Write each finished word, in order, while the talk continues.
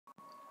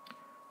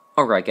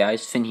Alright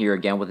guys, Finn here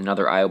again with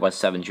another iOS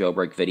 7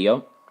 jailbreak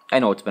video. I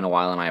know it's been a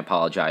while and I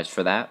apologize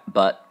for that,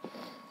 but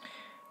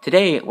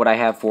today what I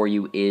have for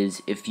you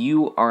is if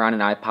you are on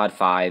an iPod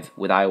 5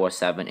 with iOS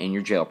 7 and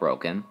you're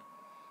jailbroken.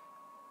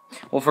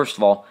 Well, first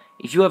of all,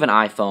 if you have an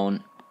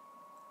iPhone,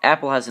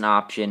 Apple has an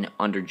option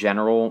under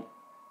General,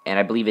 and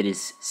I believe it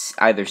is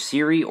either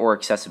Siri or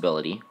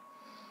Accessibility,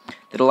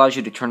 that allows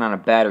you to turn on a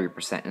battery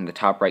percent in the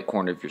top right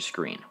corner of your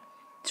screen.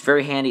 It's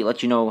very handy. It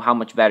lets you know how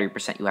much battery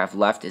percent you have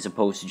left as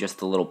opposed to just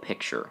the little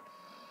picture.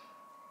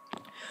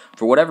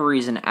 For whatever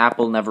reason,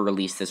 Apple never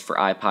released this for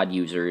iPod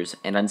users,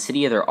 and on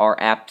Cydia there are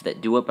apps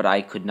that do it, but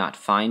I could not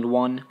find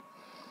one.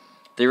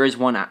 There is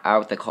one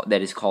out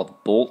that is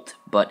called Bolt,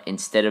 but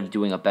instead of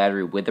doing a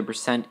battery with a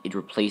percent, it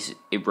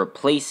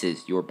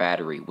replaces your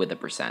battery with a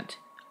percent.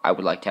 I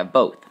would like to have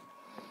both.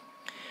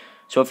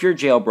 So if you're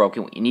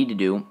jailbroken, what you need to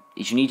do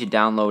is you need to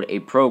download a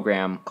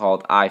program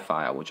called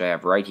iFile, which I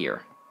have right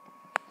here.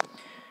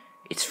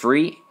 It's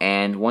free,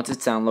 and once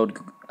it's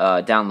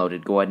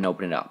downloaded, go ahead and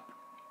open it up.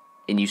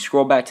 And you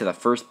scroll back to the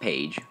first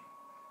page.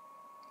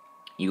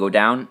 You go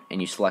down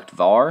and you select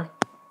VAR.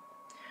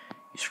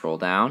 You scroll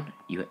down,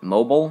 you hit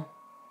Mobile,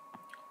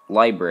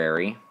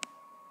 Library,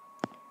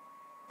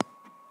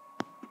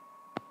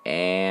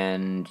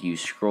 and you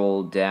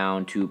scroll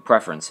down to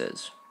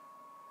Preferences.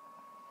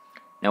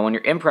 Now when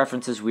you're in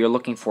Preferences, we are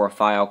looking for a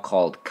file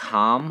called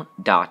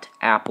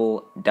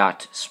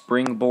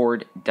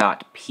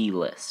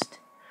com.apple.springboard.plist,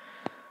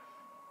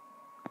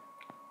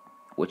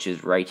 which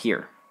is right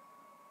here.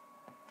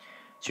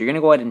 So you're going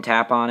to go ahead and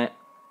tap on it,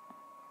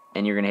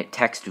 and you're going to hit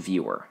Text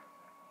Viewer.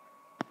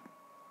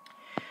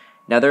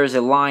 Now there is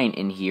a line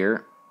in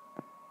here,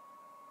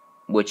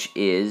 which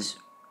is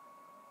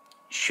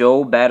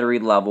Show Battery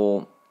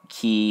Level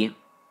Key,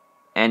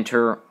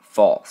 Enter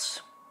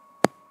False.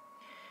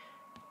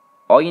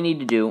 All you need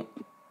to do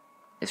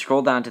is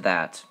scroll down to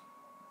that.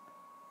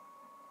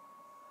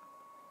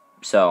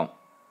 So,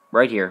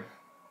 right here,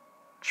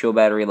 Show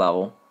Battery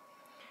Level,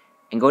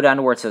 and go down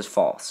to where it says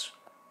false.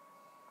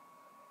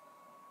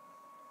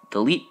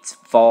 Delete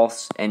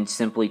false and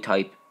simply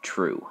type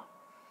true.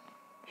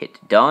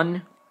 Hit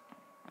done,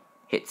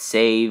 hit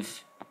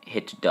save,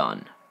 hit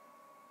done.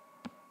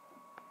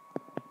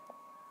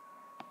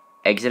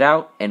 Exit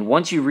out, and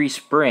once you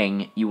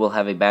respring, you will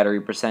have a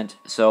battery percent,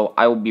 so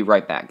I will be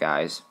right back,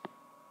 guys.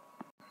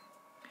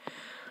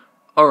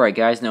 Alright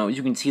guys, now as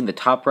you can see in the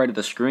top right of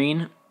the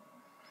screen,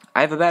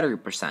 I have a battery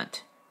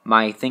percent.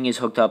 My thing is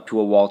hooked up to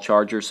a wall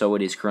charger, so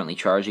it is currently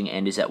charging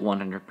and is at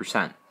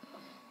 100%.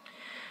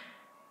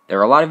 There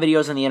are a lot of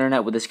videos on the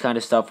internet with this kind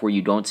of stuff where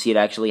you don't see it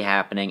actually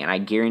happening, and I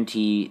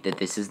guarantee that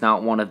this is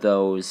not one of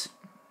those.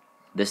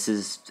 This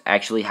is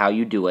actually how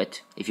you do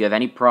it. If you have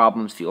any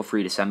problems, feel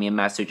free to send me a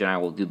message and I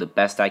will do the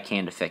best I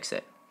can to fix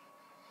it.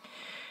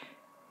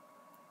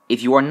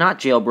 If you are not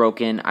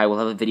jailbroken, I will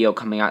have a video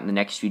coming out in the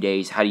next few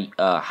days how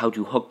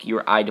to hook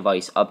your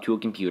iDevice up to a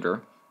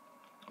computer,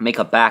 make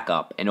a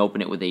backup, and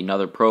open it with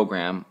another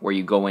program where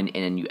you go in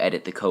and you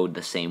edit the code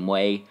the same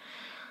way.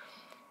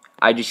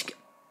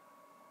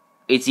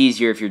 It's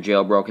easier if you're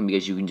jailbroken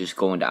because you can just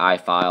go into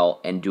iFile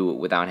and do it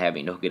without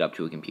having to hook it up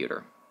to a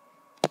computer.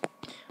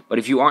 But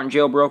if you aren't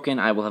jailbroken,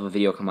 I will have a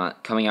video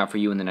coming out for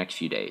you in the next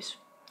few days.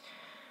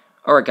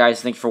 Alright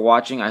guys, thanks for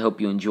watching. I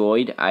hope you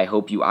enjoyed. I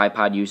hope you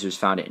iPod users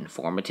found it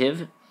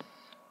informative.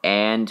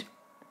 And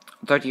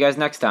I'll talk to you guys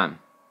next time.